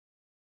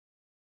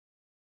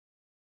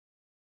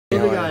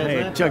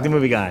Chuck, the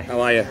movie guy.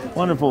 How are you?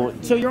 Wonderful.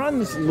 So you're on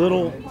this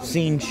little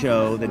scene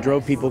show that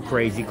drove people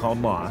crazy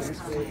called Lost,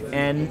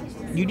 and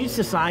you just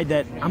decide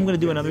that I'm going to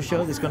do another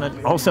show that's going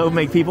to also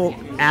make people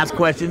ask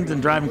questions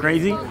and drive them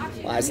crazy?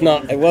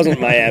 Well, it wasn't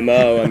my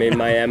MO. I mean,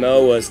 my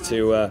MO was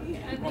to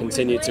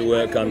continue to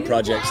work on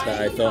projects that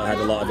I thought had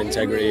a lot of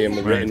integrity and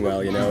were written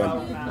well, you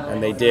know,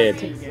 and they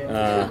did.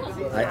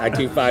 I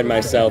do find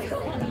myself,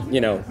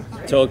 you know,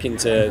 talking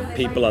to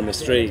people on the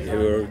street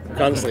who are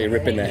constantly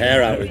ripping their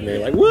hair out with me,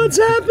 like, "What's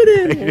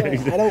happening?"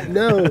 Like, I don't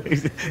know.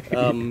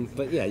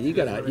 But yeah, you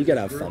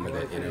gotta have fun with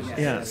it, you know.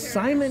 Yeah,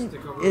 Simon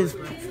is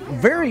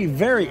very,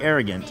 very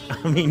arrogant.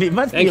 I mean, it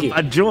must be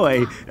a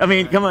joy. I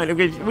mean, come on,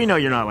 we know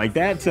you're not like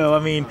that. So, I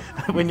mean,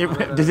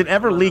 does it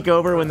ever leak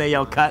over when they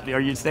yell "cut"?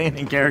 Are you staying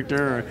in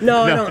character? Or,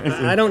 no,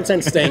 I don't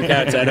tend to stay in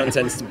character. I don't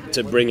tend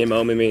to bring him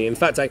home with me. In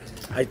fact, I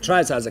try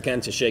as hard as I can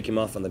to shake him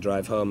off on the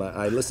drive home.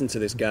 I listen to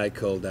this guy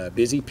called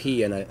Busy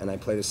P, and I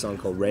play this song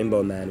called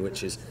Rainbow Man,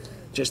 which is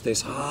just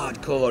this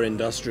hardcore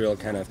industrial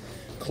kind of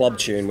club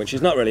tune, which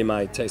is not really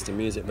my taste in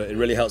music, but it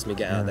really helps me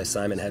get out of the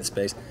Simon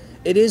headspace.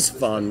 It is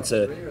fun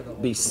to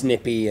be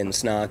snippy and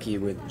snarky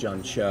with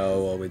John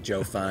Cho or with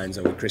Joe Fiennes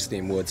or with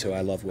Christine Woods, who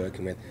I love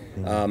working with.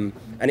 And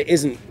it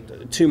isn't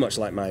too much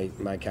like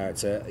my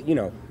character. You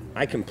know,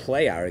 I can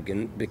play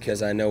arrogant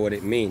because I know what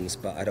it means,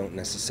 but I don't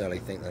necessarily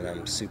think that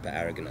I'm super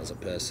arrogant as a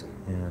person.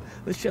 Yeah,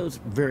 this show's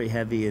very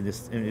heavy, and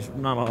there's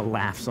not a lot of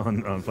laughs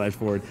on Flash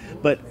Forward.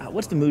 But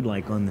what's the mood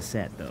like on the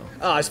set, though?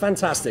 Oh, it's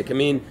fantastic. I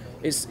mean,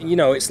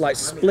 it's like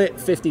split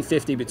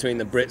 50-50 between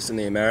the Brits and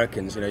the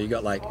Americans. You know, you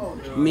got like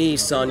me,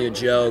 Sonia,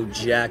 Joe,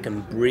 Jack,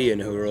 and Brian,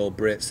 who are all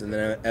Brits, and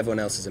then everyone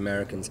else is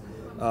Americans.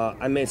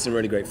 I made some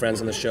really great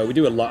friends on the show. We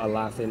do a lot of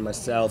laughing.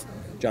 Myself,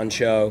 John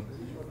Cho,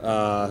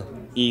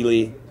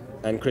 Ely,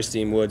 and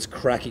Christine Woods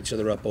crack each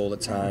other up all the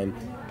time.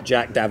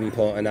 Jack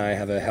Davenport and I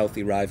have a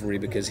healthy rivalry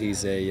because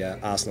he's a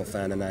Arsenal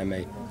fan and I'm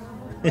a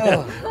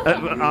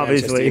obviously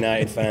Manchester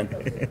United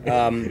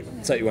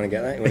fan. So you want to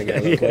get that? You want to get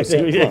a little closer?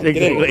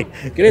 Come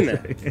on, get in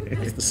there.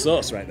 It's the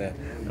sauce right there.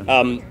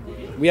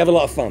 We have a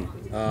lot of fun,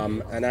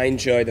 and I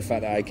enjoy the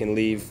fact that I can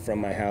leave from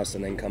my house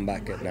and then come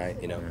back at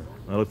night. You know.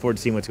 I look forward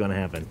to seeing what's going to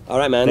happen. All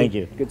right, man. Thank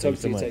you. Good talking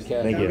to you. Take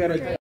care. Thank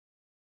you.